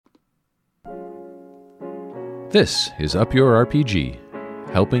This is Up Your RPG,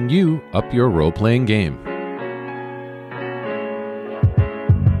 helping you up your role-playing game.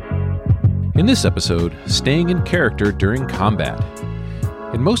 In this episode, staying in character during combat.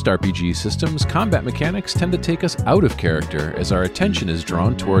 In most RPG systems, combat mechanics tend to take us out of character as our attention is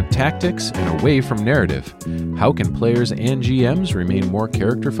drawn toward tactics and away from narrative. How can players and GMs remain more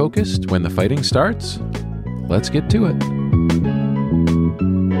character-focused when the fighting starts? Let's get to it.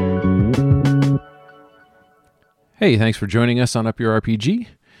 Hey, thanks for joining us on Up Your RPG.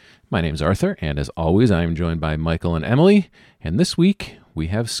 My name's Arthur, and as always, I'm joined by Michael and Emily, and this week we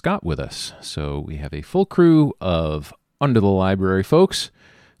have Scott with us. So we have a full crew of Under the Library folks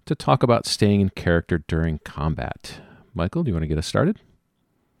to talk about staying in character during combat. Michael, do you want to get us started?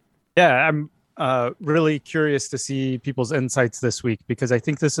 Yeah, I'm really curious to see people's insights this week, because I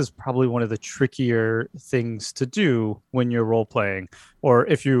think this is probably one of the trickier things to do when you're role playing, or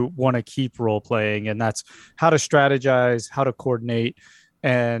if you want to keep role playing, and that's how to strategize, how to coordinate.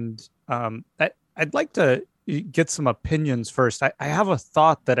 And I'd like to get some opinions first. I have a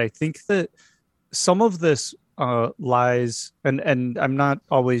thought that I think that some of this lies, and I'm not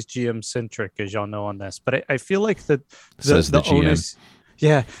always GM centric, as y'all know on this, but I feel like that the onus,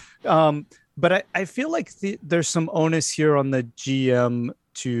 yeah. But I feel like there's some onus here on the GM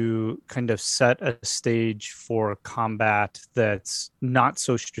to kind of set a stage for combat that's not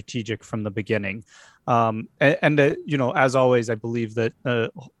so strategic from the beginning. You know, as always, I believe that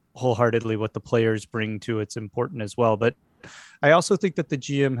wholeheartedly what the players bring to it's important as well. But I also think that the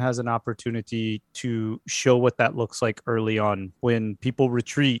GM has an opportunity to show what that looks like early on when people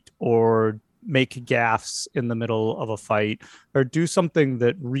retreat or make gaffes in the middle of a fight or do something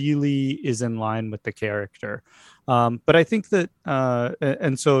that really is in line with the character. But I think that,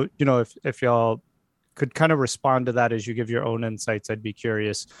 and so, you know, if y'all could kind of respond to that as you give your own insights, I'd be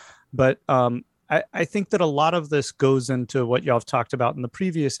curious. But I think that a lot of this goes into what y'all have talked about in the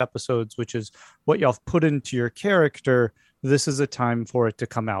previous episodes, which is what y'all have put into your character. This is a time for it to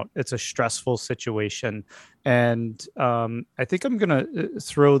come out. It's a stressful situation. And I think I'm going to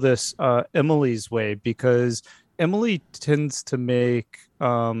throw this Emily's way, because Emily tends to make,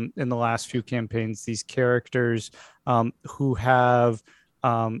 in the last few campaigns, these characters who have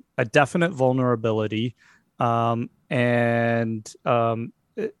a definite vulnerability and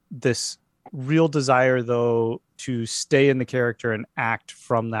this real desire, though, to stay in the character and act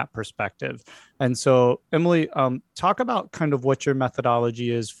from that perspective. And so, Emily, talk about kind of what your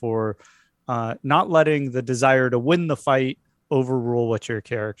methodology is for not letting the desire to win the fight overrule what your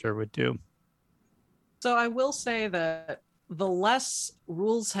character would do. So I will say that the less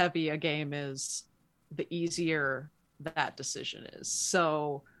rules heavy a game is, the easier that decision is.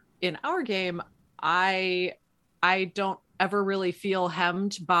 So in our game, I don't ever really feel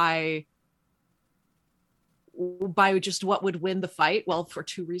hemmed by just what would win the fight. Well, for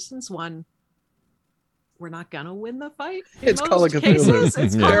two reasons. One, we're not gonna win the fight. It's Call of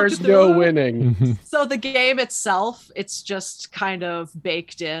Cthulhu. There's no winning. So the game itself, it's just kind of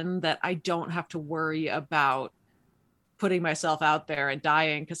baked in that I don't have to worry about putting myself out there and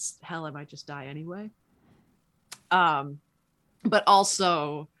dying, because hell, I might just die anyway. But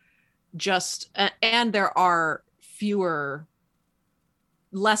also just, and there are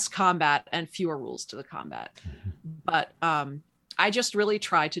less combat and fewer rules to the combat. But I just really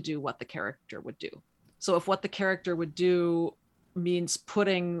try to do what the character would do. So if what the character would do means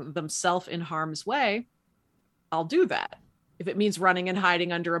putting themselves in harm's way, I'll do that. If it means running and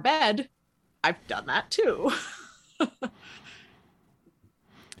hiding under a bed, I've done that too.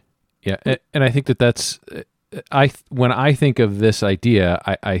 Yeah, and I think that's when I think of this idea,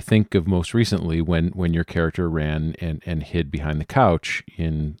 I think of most recently when your character ran and hid behind the couch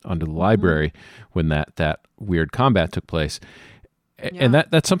in Under the Library, when that weird combat took place. Yeah. And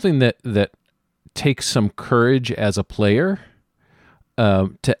that's something that takes some courage as a player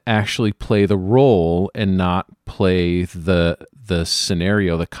to actually play the role and not play the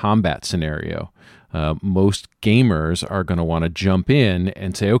scenario, the combat scenario. Most gamers are going to want to jump in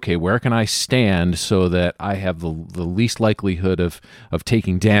and say, okay, where can I stand so that I have the least likelihood of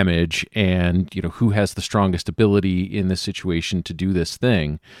taking damage, and you know, who has the strongest ability in this situation to do this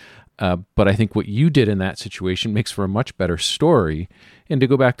thing. But I think what you did in that situation makes for a much better story. And to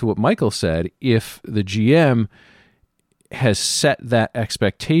go back to what Michael said, if the GM has set that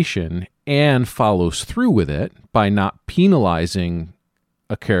expectation and follows through with it by not penalizing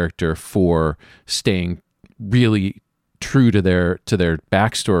a character for staying really true to their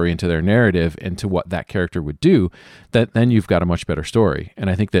backstory and to their narrative and to what that character would do, that then you've got a much better story. And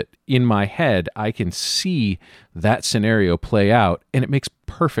I think that in my head, I can see that scenario play out, and it makes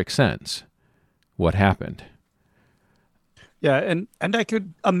perfect sense what happened. Yeah, and I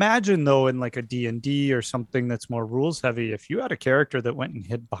could imagine though in like a D&D or something that's more rules heavy, if you had a character that went and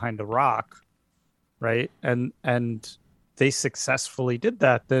hid behind a rock, right? And they successfully did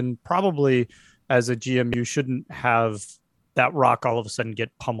that, then probably as a GM you shouldn't have that rock all of a sudden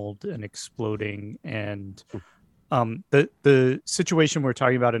get pummeled and exploding. And the situation we're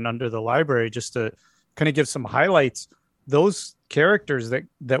talking about in Under the Library, just to kind of give some highlights, those characters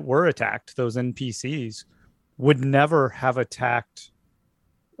that were attacked, those NPCs, would never have attacked.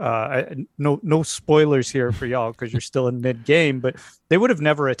 No spoilers here for y'all because you're still in mid game, but they would have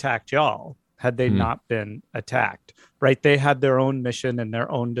never attacked y'all had they not been attacked. Right? They had their own mission and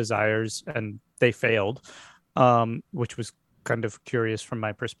their own desires, and they failed, which was kind of curious from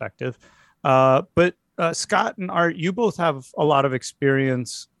my perspective. But Scott and Art, you both have a lot of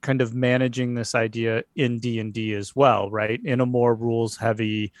experience kind of managing this idea in D&D as well, right? In a more rules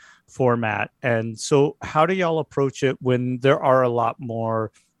heavy format. And so how do y'all approach it when there are a lot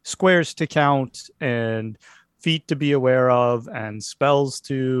more squares to count and feat to be aware of and spells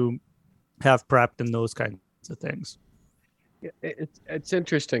to have prepped and those kinds of things? It's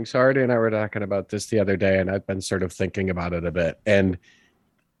interesting. So Artie and I were talking about this the other day, and I've been sort of thinking about it a bit. And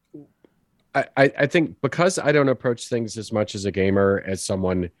I think because I don't approach things as much as a gamer as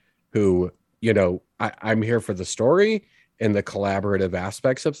someone who, you know, I'm here for the story and the collaborative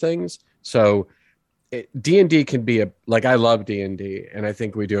aspects of things. So D&D can be like, I love D&D, and I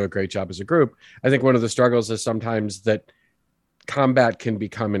think we do a great job as a group. I think one of the struggles is sometimes that combat can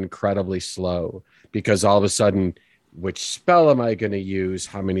become incredibly slow because all of a sudden, which spell am I going to use?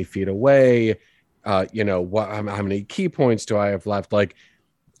 How many feet away? How many key points do I have left? Like,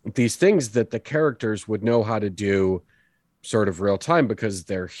 these things that the characters would know how to do sort of real time because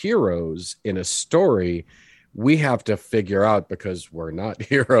they're heroes in a story, we have to figure out because we're not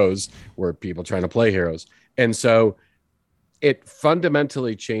heroes, we're people trying to play heroes. And so it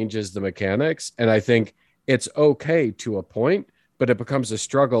fundamentally changes the mechanics. And I think it's okay to a point, but it becomes a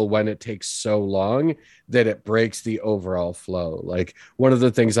struggle when it takes so long that it breaks the overall flow. Like, one of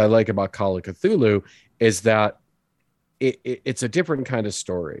the things I like about Call of Cthulhu is that it's a different kind of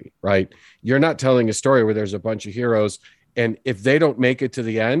story, right? You're not telling a story where there's a bunch of heroes, and if they don't make it to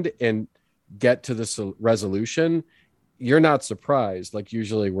the end and get to the resolution, you're not surprised. Like,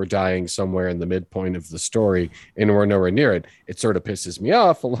 usually we're dying somewhere in the midpoint of the story and we're nowhere near it. It sort of pisses me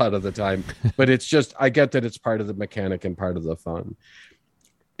off a lot of the time, but it's just, I get that it's part of the mechanic and part of the fun.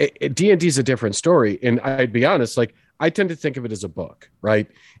 D&D is a different story. And I'd be honest, like, I tend to think of it as a book, right?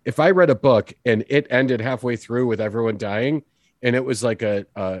 If I read a book and it ended halfway through with everyone dying and it was like a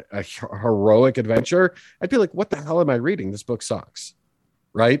heroic adventure, I'd be like, what the hell am I reading? This book sucks,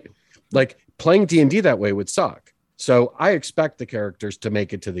 right? Like, playing D&D that way would suck. So I expect the characters to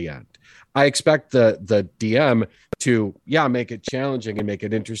make it to the end. I expect the DM to, make it challenging and make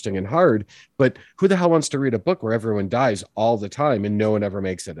it interesting and hard. But who the hell wants to read a book where everyone dies all the time and no one ever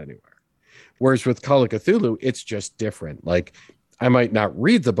makes it anywhere? Whereas with Call of Cthulhu, it's just different. Like, I might not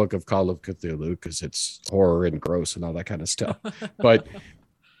read the book of Call of Cthulhu because it's horror and gross and all that kind of stuff. But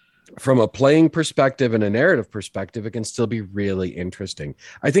from a playing perspective and a narrative perspective, it can still be really interesting.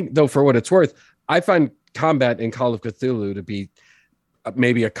 I think, though, for what it's worth, I find combat in Call of Cthulhu to be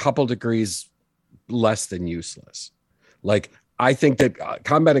maybe a couple degrees less than useless. Like, I think that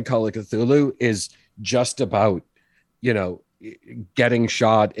combat in Call of Cthulhu is just about, getting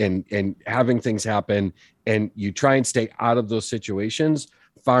shot and having things happen, and you try and stay out of those situations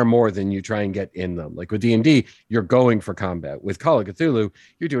far more than you try and get in them. Like with D&D, you're going for combat. With Call of Cthulhu,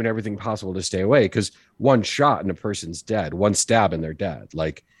 you're doing everything possible to stay away because one shot and a person's dead, one stab and they're dead.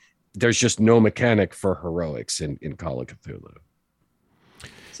 Like, there's just no mechanic for heroics in Call of Cthulhu.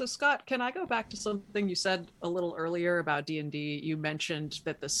 So Scott, can I go back to something you said a little earlier about D&D? You mentioned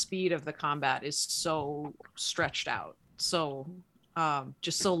that the speed of the combat is so stretched out, so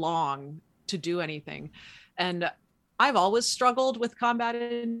just so long to do anything. And I've always struggled with combat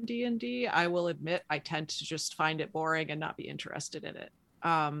in D&D. I will admit I tend to just find it boring and not be interested in it.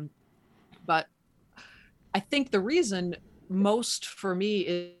 But I think the reason most for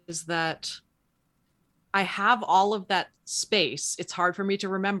me is that I have all of that space. It's hard for me to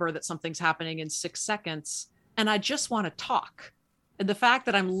remember that something's happening in 6 seconds, and I just want to talk. And the fact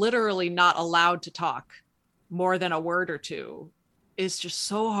that I'm literally not allowed to talk more than a word or two is just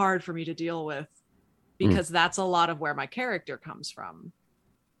so hard for me to deal with, because that's a lot of where my character comes from.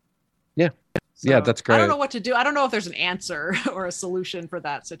 Yeah. So, yeah, that's great. I don't know what to do. I don't know if there's an answer or a solution for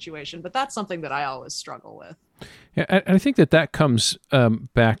that situation, but that's something that I always struggle with. Yeah, I think that comes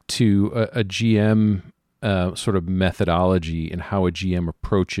back to a GM sort of methodology and how a GM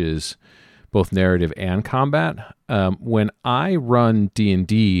approaches both narrative and combat. When I run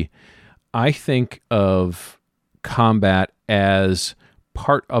D&D, I think of combat as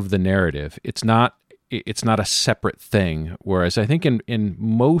part of the narrative. It's not a separate thing. Whereas I think in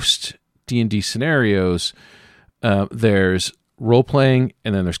most D&D scenarios, there's role playing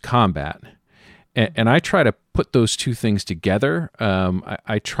and then there's combat, and I try to put those two things together.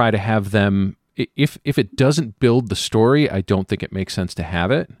 I try to have them. If it doesn't build the story, I don't think it makes sense to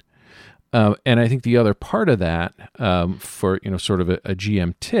have it. And I think the other part of that, for sort of a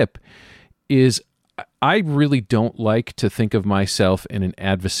GM tip, is I really don't like to think of myself in an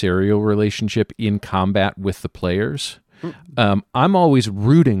adversarial relationship in combat with the players. I'm always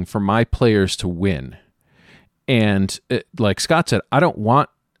rooting for my players to win. And like Scott said, I don't want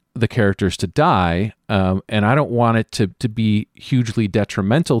the characters to die, and I don't want it to be hugely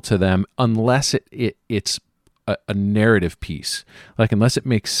detrimental to them unless it's a narrative piece. Like, unless it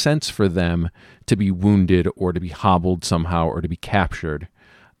makes sense for them to be wounded or to be hobbled somehow or to be captured.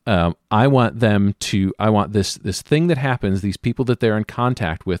 I want this thing that happens, these people that they're in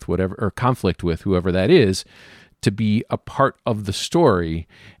contact with, whatever, or conflict with, whoever that is, to be a part of the story,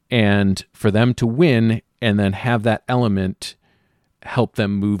 and for them to win, and then have that element help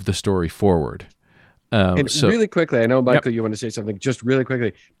them move the story forward. Really quickly, I know, Michael, you want to say something just really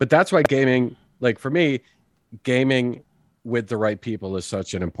quickly, but that's why gaming, like for me, gaming with the right people is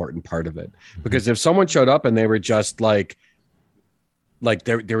such an important part of it. Because if someone showed up and they were just like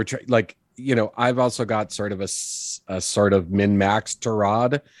they were like, I've also got sort of a sort of min-max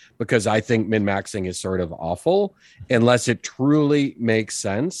tirade, because I think min-maxing is sort of awful unless it truly makes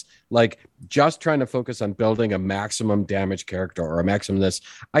sense. Like, just trying to focus on building a maximum damage character or a maximum this.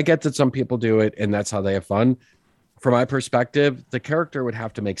 I get that some people do it and that's how they have fun. From my perspective, the character would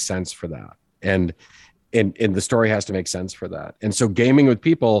have to make sense for that. And the story has to make sense for that. And so gaming with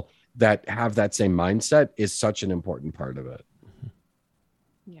people that have that same mindset is such an important part of it.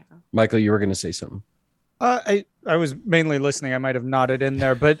 Yeah. Michael, you were going to say something. I was mainly listening. I might have nodded in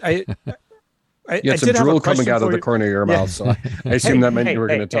there, but I you had some drool coming out of the corner of your mouth, so I assume that meant you were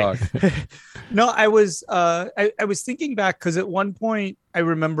going to talk. No, I was thinking back, because at one point I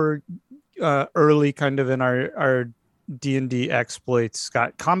remember early, kind of in our D&D exploits,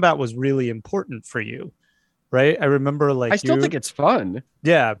 Scott, combat was really important for you, right? I remember, like, I still think it's fun.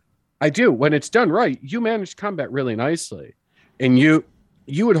 Yeah, I do. When it's done right, you manage combat really nicely, and you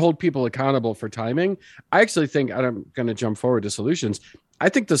would hold people accountable for timing. I actually think, and I'm going to jump forward to solutions, I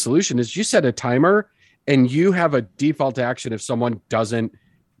think the solution is you set a timer and you have a default action if someone doesn't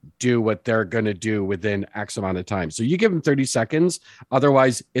do what they're going to do within X amount of time. So you give them 30 seconds.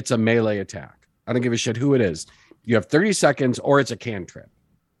 Otherwise, it's a melee attack. I don't give a shit who it is. You have 30 seconds, or it's a cantrip.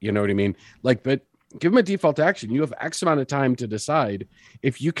 You know what I mean? Like, but give them a default action. You have X amount of time to decide.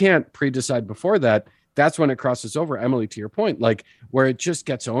 If you can't pre-decide before that, that's when it crosses over, Emily, to your point, like, where it just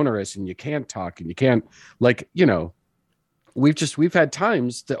gets onerous and you can't talk and you can't, like, we've had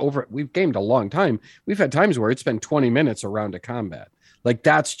times we've gamed a long time. We've had times where it's been 20 minutes a round of combat. Like,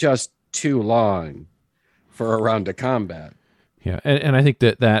 that's just too long for a round of combat. Yeah, and I think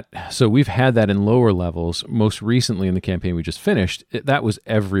that so we've had that in lower levels. Most recently in the campaign we just finished, that was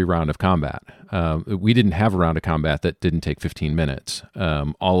every round of combat. We didn't have a round of combat that didn't take 15 minutes.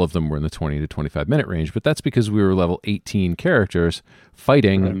 All of them were in the 20 to 25 minute range, but that's because we were level 18 characters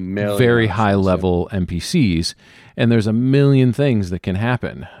fighting very high level NPCs, and there's a million things that can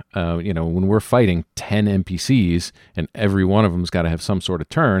happen. When we're fighting 10 NPCs and every one of them's got to have some sort of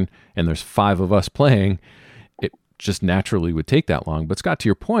turn, and there's 5 of us playing, just naturally would take that long. But Scott, to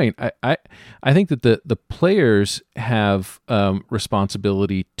your point, I think that the players have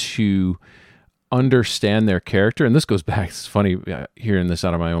responsibility to understand their character. And this goes back, it's funny hearing this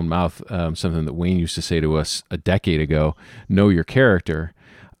out of my own mouth, something that Wayne used to say to us a decade ago: know your character.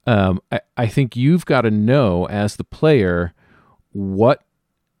 I think you've got to know as the player what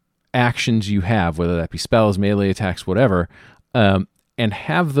actions you have, whether that be spells, melee attacks, whatever, and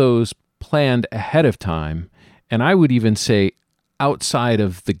have those planned ahead of time. And I would even say, outside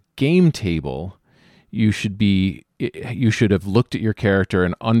of the game table, you should have looked at your character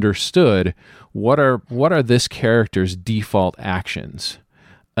and understood what are this character's default actions.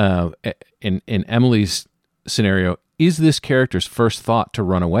 In Emily's scenario, is this character's first thought to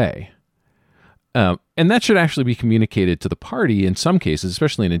run away? And that should actually be communicated to the party in some cases,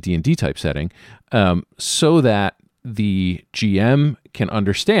 especially in a D&D type setting, so that the GM can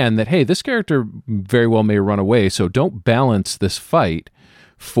understand that, hey, this character very well may run away, so don't balance this fight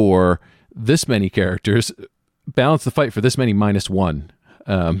for this many characters. Balance the fight for this many -1,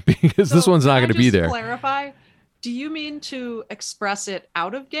 because this one's not going to be there. Clarify, Do you mean to express it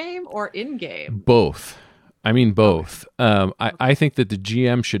out of game or in game? Both. I mean both. I think that the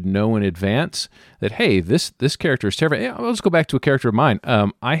GM should know in advance that, hey, this character is terrible. Yeah, let's go back to a character of mine.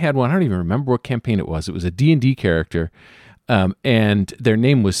 I had one. I don't even remember what campaign it was. It was a D&D character, and their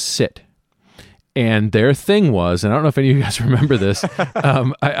name was Sit. And their thing was, and I don't know if any of you guys remember this.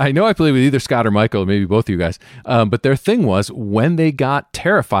 I know I played with either Scott or Michael, or maybe both of you guys. But their thing was, when they got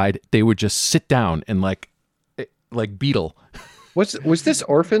terrified, they would just sit down and like beetle. Was this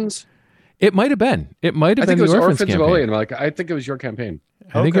Orphans? It might have been. It might have been the Orphans campaign. Of Ilion. Like, I think it was your campaign.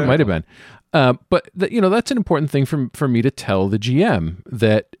 I think it might have been. But that's an important thing for me to tell the GM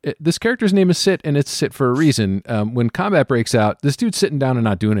that this character's name is Sit, and it's Sit for a reason. When combat breaks out, this dude's sitting down and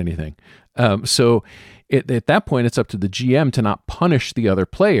not doing anything. So at that point, it's up to the GM to not punish the other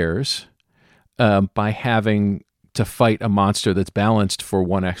players by having to fight a monster that's balanced for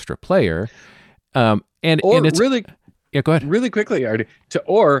one extra player. And it's really, yeah. Go ahead. Really quickly, Artie,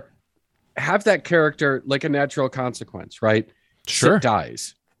 or have that character like a natural consequence, right? Sure. Sit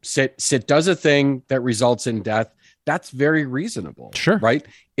dies. Sit does a thing that results in death. That's very reasonable. Sure. Right.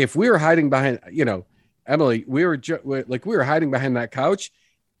 If we were hiding behind, Emily, we were hiding behind that couch,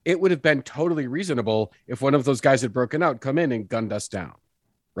 it would have been totally reasonable if one of those guys had broken out, come in and gunned us down.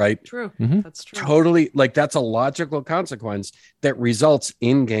 Right. True. Mm-hmm. That's true. Totally. Like, that's a logical consequence that results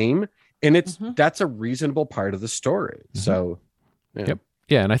in game. And that's a reasonable part of the story. Mm-hmm. So, yeah. Yep.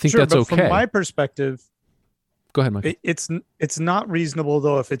 Yeah, and I think Sure, that's but okay. From my perspective, go ahead, Michael. it's not reasonable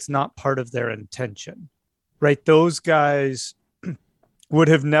though if it's not part of their intention, right? Those guys would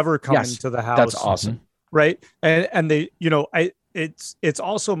have never come into the house. That's awesome, right? And they, it's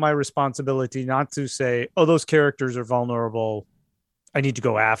also my responsibility not to say, oh, those characters are vulnerable, I need to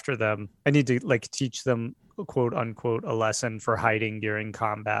go after them. I need to teach them, quote unquote, a lesson for hiding during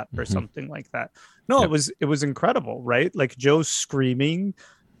combat or something like that. No, Yep. it was incredible, right? Like Joe's screaming.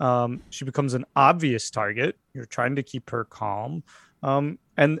 She becomes an obvious target. You're trying to keep her calm.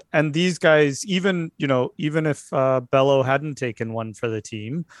 And these guys, even if Bello hadn't taken one for the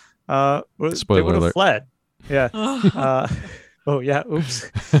team, they would have fled. Yeah. Oh yeah.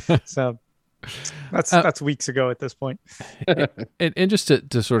 Oops. So that's weeks ago at this point. and just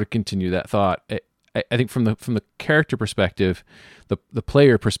to sort of continue that thought, I think from the character perspective, the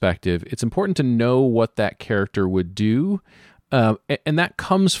player perspective, it's important to know what that character would do. And that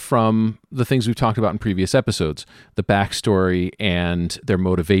comes from the things we've talked about in previous episodes, the backstory and their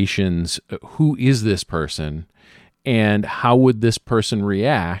motivations. Who is this person, and how would this person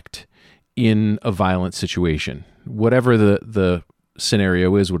react in a violent situation? Whatever the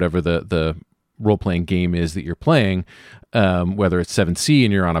scenario is, whatever the role-playing game is that you're playing, whether it's 7C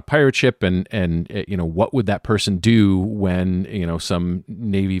and you're on a pirate ship, and what would that person do when some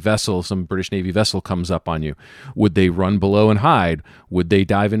Navy vessel, some British Navy vessel comes up on you? Would they run below and hide? Would they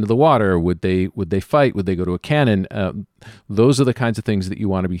dive into the water? Would they fight? Would they go to a cannon? Those are the kinds of things that you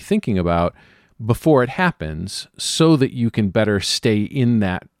want to be thinking about before it happens, so that you can better stay in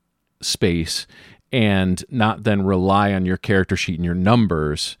that space and not then rely on your character sheet and your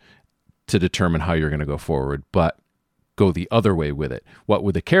numbers to determine how you're going to go forward, but go the other way with it. What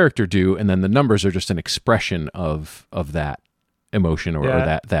would the character do? And then the numbers are just an expression of that emotion or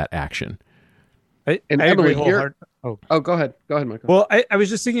that action. I Emily, agree here. Oh, go ahead, Michael. Well, I was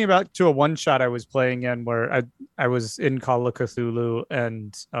just thinking about a one shot I was playing in where I was in Call of Cthulhu,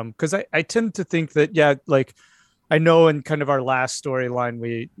 and because I tend to think that I know in kind of our last storyline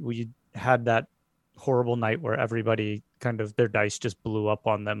we had that horrible night where everybody kind of their dice just blew up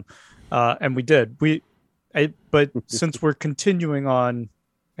on them, and we did but since we're continuing on,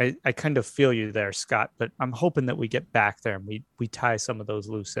 I kind of feel you there, Scott, but I'm hoping that we get back there and we tie some of those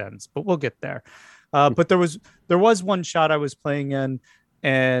loose ends, but we'll get there. But there was one shot I was playing in,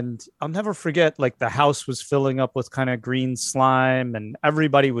 and I'll never forget, the house was filling up with kind of green slime, and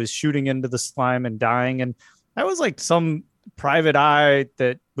everybody was shooting into the slime and dying. And I was like some private eye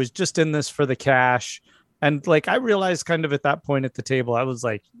that was just in this for the cash. And I realized kind of at that point at the table, I was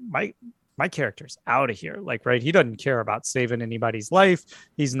like, my character's out of here. Right. He doesn't care about saving anybody's life.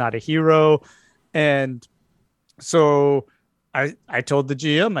 He's not a hero. And so I told the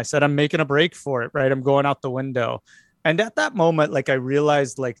GM, I said, I'm making a break for it. Right. I'm going out the window. And at that moment, I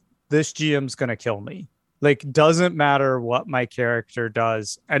realized this GM's going to kill me. Doesn't matter what my character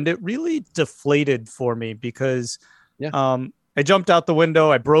does. And it really deflated for me because, I jumped out the window.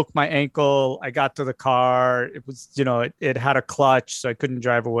 I broke my ankle. I got to the car. It was, it had a clutch, so I couldn't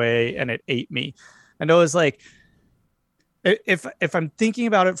drive away, and it ate me. And I was like, if I'm thinking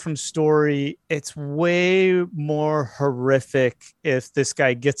about it from story, it's way more horrific if this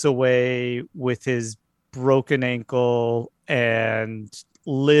guy gets away with his broken ankle and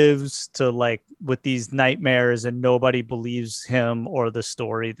lives to like with these nightmares, and nobody believes him or the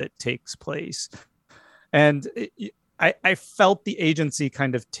story that takes place. And I felt the agency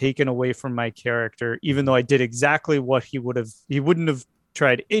kind of taken away from my character, even though I did exactly what he wouldn't have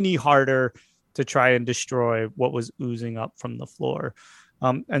tried any harder to try and destroy what was oozing up from the floor.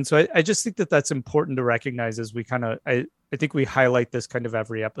 And so I just think that that's important to recognize as we kind of, I think we highlight this kind of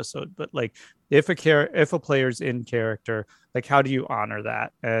every episode, but like if a player's in character, like how do you honor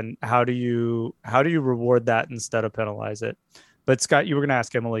that? And how do you reward that instead of penalize it? But Scott, you were going to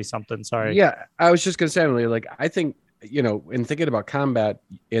ask Emily something. Sorry. Yeah, I was just going to say, Emily, like, I think, in thinking about combat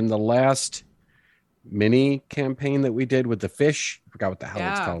in the last mini campaign that we did with the fish, I forgot what the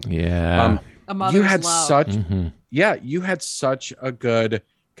hell it's called. Yeah. You had you had such a good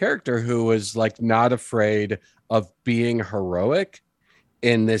character who was like not afraid of being heroic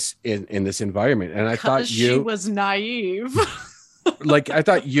in this environment. And I thought she was naive. Like, I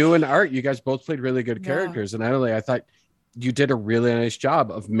thought you and Art, you guys both played really good characters. And I thought you did a really nice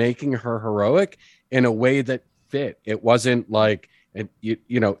job of making her heroic in a way that fit. It wasn't like,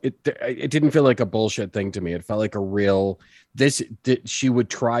 it didn't feel like a bullshit thing to me. It felt like a real, she would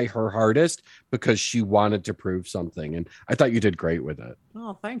try her hardest because she wanted to prove something. And I thought you did great with it.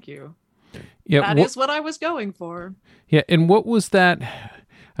 Oh, thank you. Yeah. That is what I was going for. Yeah. And what was that?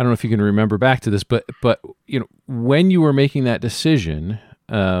 I don't know if you can remember back to this, but when you were making that decision,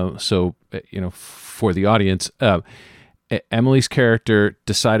 for the audience, Emily's character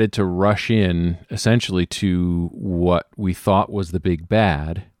decided to rush in essentially to what we thought was the big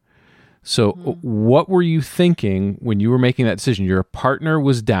bad. So what were you thinking when you were making that decision? Your partner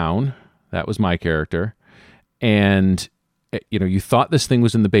was down. That was my character. And, you thought this thing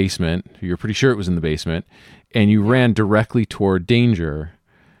was in the basement. You're pretty sure it was in the basement. And you ran directly toward danger.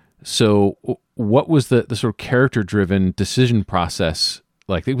 So what was the sort of character-driven decision process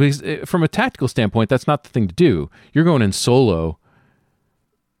like? Because from a tactical standpoint, that's not the thing to do. You're going in solo.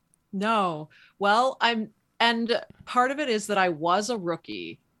 No. Well, and part of it is that I was a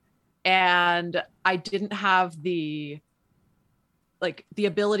rookie and I didn't have the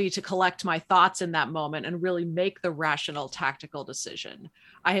ability to collect my thoughts in that moment and really make the rational tactical decision.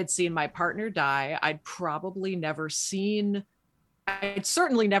 I had seen my partner die. I'd certainly never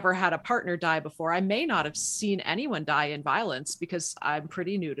had a partner die before. I may not have seen anyone die in violence because I'm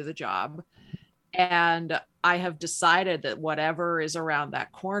pretty new to the job. And I have decided that whatever is around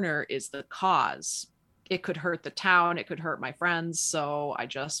that corner is the cause. It could hurt the town. It could hurt my friends. So I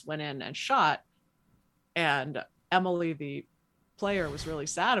just went in and shot. And Emily, the player, was really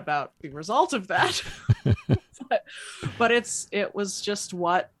sad about the result of that. but it was just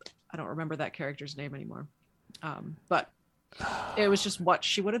I don't remember that character's name anymore. But it was just what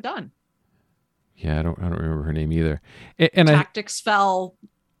she would have done. Yeah, I don't remember her name either. And tactics fell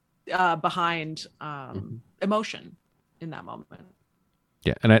behind emotion in that moment.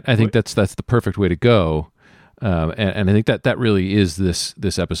 Yeah, and I think that's the perfect way to go. And I think that really is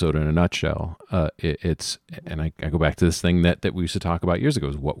this episode in a nutshell. And I go back to this thing that we used to talk about years ago: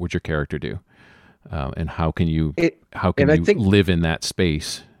 is what would your character do, and how can you live in that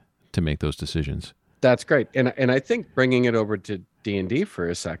space to make those decisions. That's great. And I think bringing it over to D&D for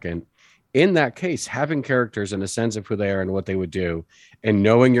a second, in that case, having characters and a sense of who they are and what they would do, and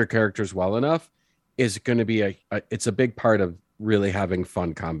knowing your characters well enough is going to be it's a big part of really having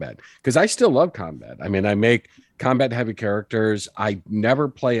fun combat. Because I still love combat. I mean, I make combat heavy characters. I never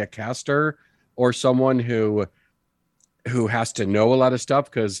play a caster or someone who has to know a lot of stuff,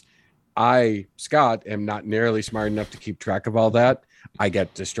 because I, Scott, am not nearly smart enough to keep track of all that. I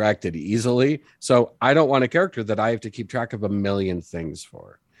get distracted easily. So I don't want a character that I have to keep track of a million things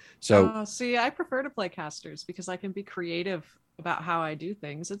for. So see, I prefer to play casters because I can be creative about how I do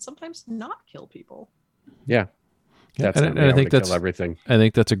things and sometimes not kill people. Yeah. That's and I think that's everything. I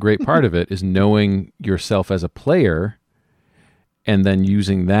think that's a great part of it, is knowing yourself as a player and then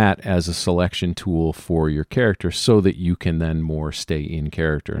using that as a selection tool for your character so that you can then more stay in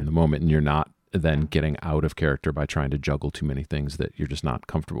character in the moment, and you're not then getting out of character by trying to juggle too many things that you're just not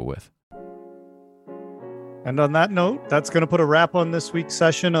comfortable with. And on that note, that's going to put a wrap on this week's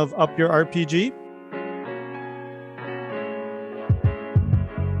session of Up Your RPG.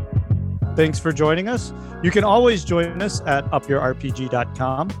 Thanks for joining us. You can always join us at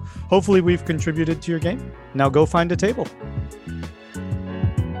upyourrpg.com. Hopefully we've contributed to your game. Now go find a table.